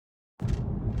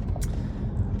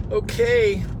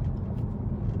Okay,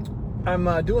 I'm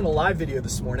doing a live video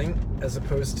this morning as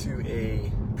opposed to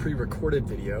a pre-recorded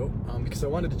video because I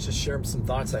wanted to just share some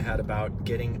thoughts I had about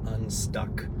getting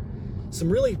unstuck. Some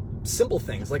really simple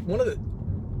things, like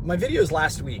my videos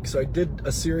last week. So I did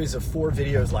a series of 4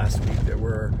 videos last week that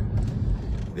were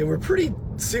pretty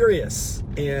serious,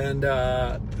 and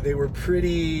they were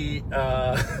pretty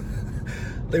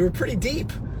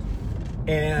deep.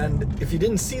 And if you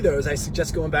didn't see those, I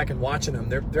suggest going back and watching them.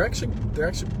 They're actually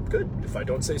good, if I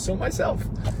don't say so myself.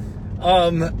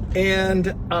 But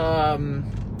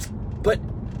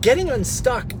getting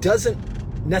unstuck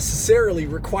doesn't necessarily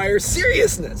require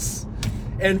seriousness.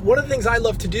 And one of the things I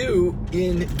love to do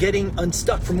in getting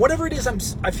unstuck from whatever it is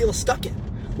I feel stuck in,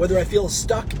 whether I feel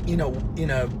stuck in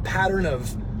a pattern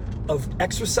of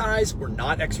exercise or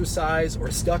not exercise, or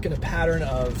stuck in a pattern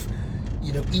of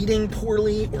eating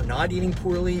poorly or not eating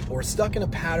poorly, or stuck in a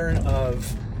pattern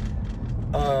of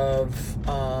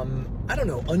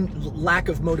lack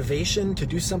of motivation to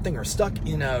do something, or stuck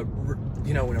in a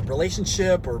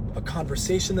relationship or a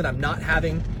conversation that I'm not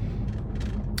having,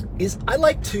 is I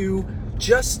like to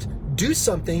just do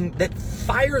something that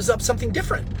fires up something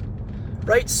different,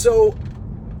 right? So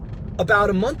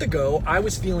about a month ago, I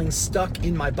was feeling stuck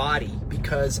in my body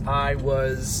because I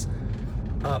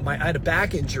had a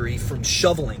back injury from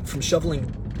shoveling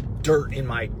dirt in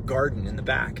my garden in the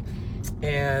back.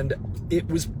 And it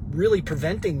was really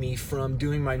preventing me from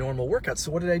doing my normal workouts.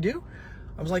 So what did I do?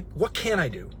 I was like, what can I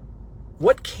do?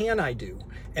 What can I do?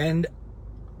 And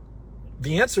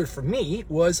the answer for me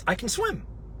was, I can swim.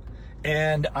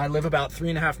 And I live about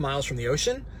 3.5 miles from the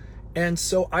ocean. And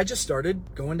so I just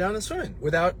started going down and swimming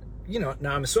without, now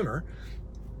I'm a swimmer,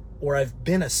 or I've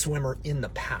been a swimmer in the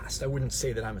past. I wouldn't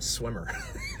say that I'm a swimmer.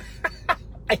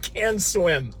 I can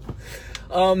swim.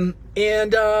 I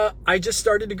just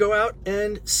started to go out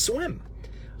and swim.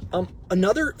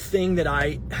 Another thing that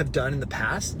I have done in the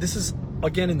past, this is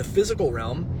again in the physical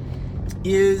realm,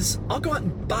 is I'll go out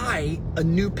and buy a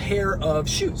new pair of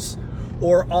shoes,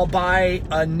 or I'll buy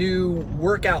a new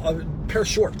a pair of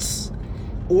shorts,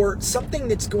 or something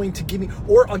that's going to give me,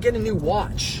 or I'll get a new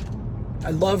watch. I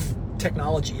love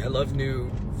technology. I love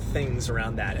new things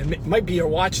around that. And it might be a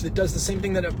watch that does the same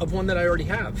thing of one that I already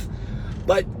have.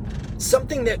 But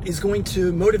something that is going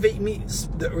to motivate me,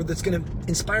 or that's going to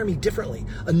inspire me differently.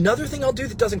 Another thing I'll do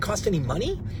that doesn't cost any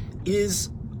money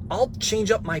is I'll change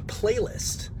up my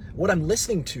playlist, what I'm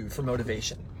listening to for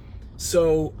motivation.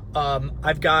 So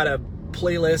I've got a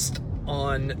playlist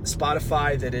on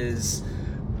Spotify that is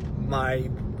my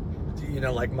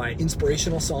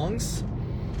inspirational songs.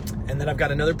 And then I've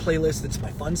got another playlist that's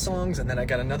my fun songs. And then I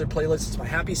got another playlist that's my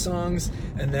happy songs.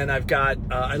 And then I've got,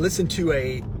 I listen to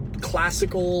a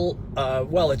classical,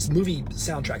 it's movie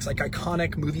soundtracks, like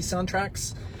iconic movie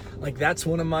soundtracks. Like that's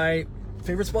one of my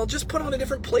favorites. Well, just put on a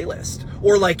different playlist.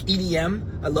 Or like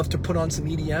EDM. I love to put on some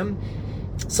EDM.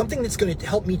 Something that's going to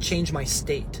help me change my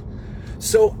state.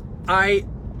 So I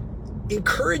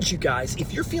encourage you guys,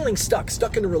 if you're feeling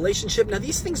stuck in a relationship, now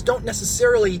these things don't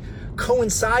necessarily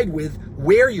coincide with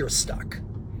where you're stuck.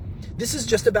 This is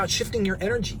just about shifting your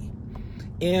energy.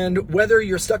 And whether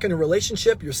you're stuck in a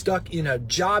relationship, you're stuck in a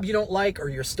job you don't like, or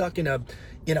you're stuck in a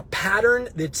pattern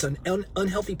that's an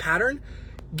unhealthy pattern,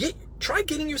 try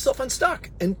getting yourself unstuck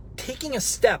and taking a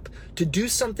step to do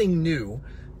something new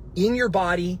in your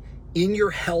body, in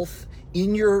your health,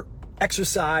 in your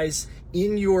exercise,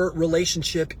 in your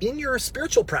relationship, in your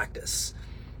spiritual practice,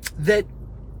 that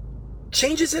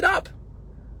changes it up.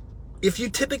 If you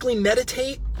typically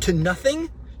meditate to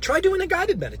nothing, try doing a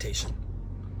guided meditation,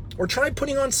 or try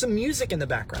putting on some music in the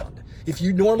background. If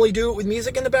you normally do it with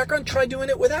music in the background, try doing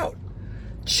it without.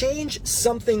 Change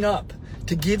something up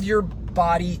to give your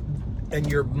body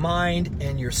and your mind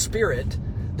and your spirit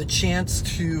the chance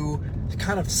to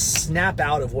kind of snap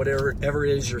out of whatever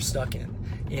it is you're stuck in.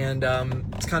 And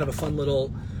it's kind of a fun little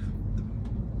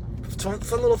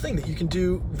thing that you can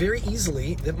do very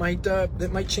easily that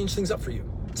might change things up for you.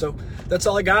 So that's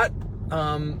all I got.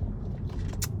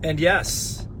 And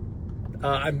yes,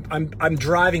 I'm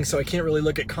driving, so I can't really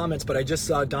look at comments, but I just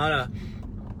saw Donna.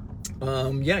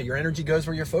 Your energy goes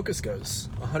where your focus goes,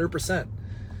 100%.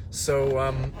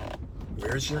 So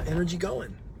where's your energy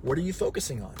going? What are you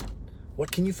focusing on? What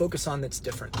can you focus on that's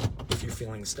different if you're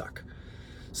feeling stuck?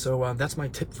 So that's my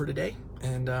tip for today.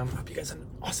 And I hope you guys have an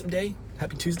awesome day.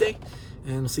 Happy Tuesday,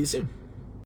 and we'll see you soon.